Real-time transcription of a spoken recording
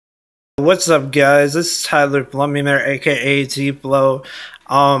What's up, guys? This is Tyler Plumbiner, aka T-Flow.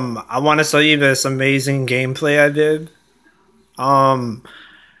 I want to show you this amazing gameplay I did.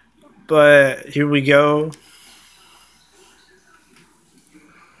 But here we go.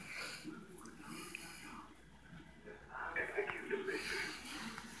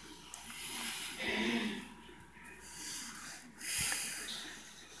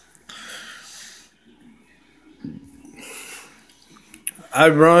 I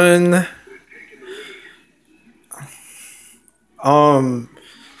run I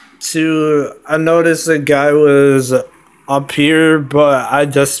noticed the guy was up here, but I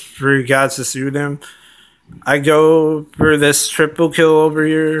just forgot to shoot him. I go for this triple kill over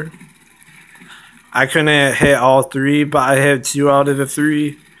here. I couldn't hit all three, but I hit 2 out of the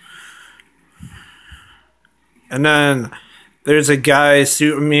 3. And then there's a guy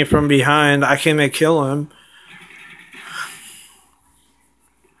shooting me from behind. I can't kill him.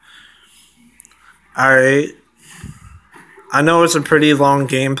 Alright. I know it's a pretty long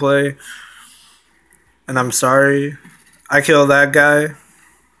gameplay. And I'm sorry. I killed that guy.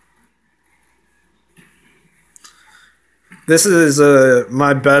 This is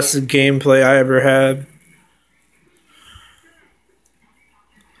my best gameplay I ever had.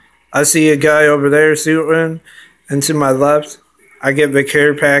 I see a guy over there shooting. And to my left, I get the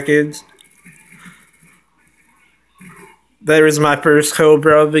care package. There is my first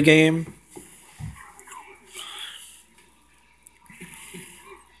Cobra of the game.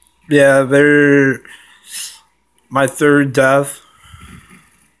 Yeah, they're my 3rd death.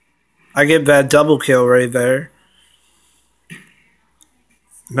 I get that double kill right there.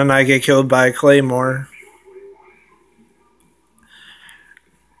 Then I get killed by a Claymore.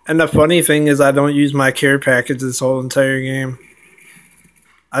 And the funny thing is I don't use my care package this whole entire game.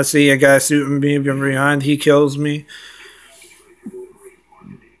 I see a guy shooting me from behind. He kills me.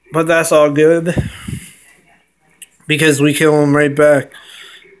 But that's all good. Because we kill him right back.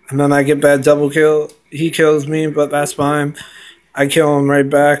 And then I get that double kill. He kills me, but that's fine. I kill him right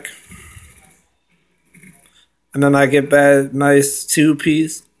back. And then I get that nice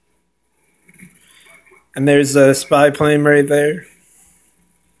 2-piece. And there's a spy plane right there.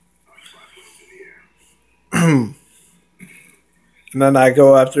 And then I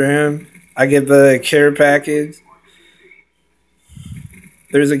go after him. I get the care package.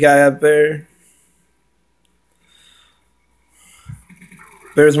 There's a guy up there.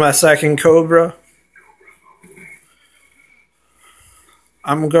 There's my 2nd Cobra.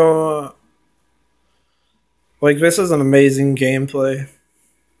 I'm going... Like, this is an amazing gameplay.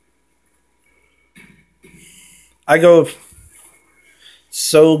 I go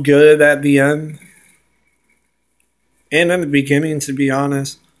so good at the end. And in the beginning, to be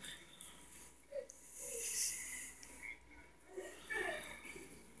honest.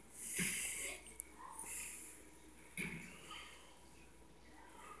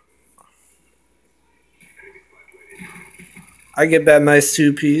 I get that nice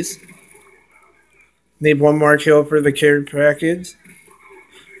 2-piece. Need 1 more kill for the care package.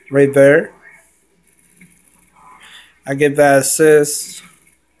 Right there. I get that assist.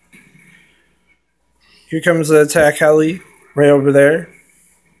 Here comes the attack heli. Right over there.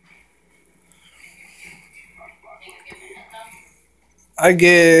 I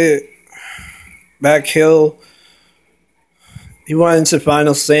get that kill. He went into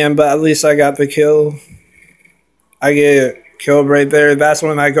final stand, but at least I got the kill. I get killed right there. That's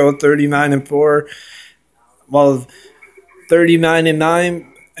when I go 39-4. Well,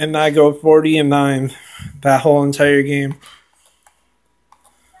 39-9, and I go 40-9 that whole entire game.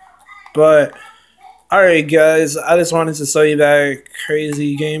 But, alright guys, I just wanted to show you that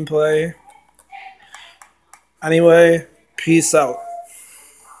crazy gameplay. Anyway, peace out.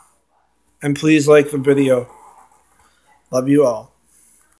 And please like the video. Love you all.